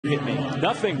hit me.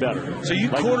 Nothing better. So you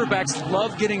quarterbacks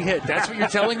love getting hit. That's what you're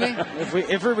telling me?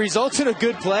 If it results in a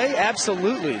good play,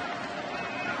 absolutely.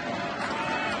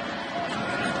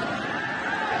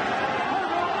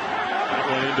 That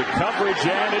went into coverage,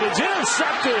 and it is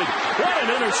intercepted. What an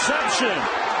interception.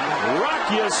 Rock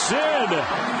Ya-Sin.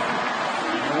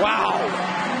 Wow.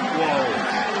 Whoa.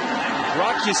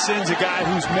 Rock Ya-Sin's a guy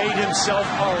who's made himself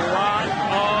a lot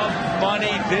of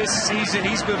money this season.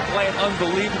 He's been playing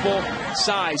unbelievable.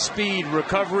 Size, speed,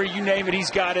 recovery, you name it, he's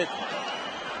got it.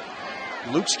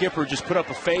 Luke Skipper just put up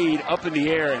a fade up in the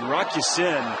air, and Rock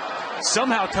Ya-Sin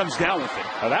somehow comes down with it.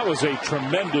 Now, that was a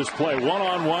tremendous play.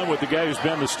 One-on-one with the guy who's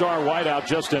been the star wideout,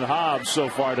 Justin Hobbs, so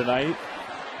far tonight.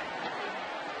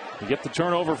 You get the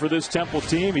turnover for this Temple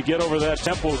team. You get over that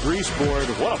Temple grease board.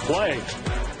 What a play.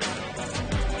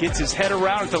 Gets his head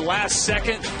around at the last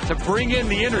second to bring in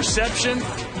the interception.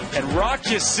 And Rock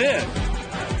Ya-Sin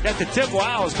got the Temple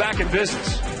Owls back in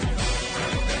business.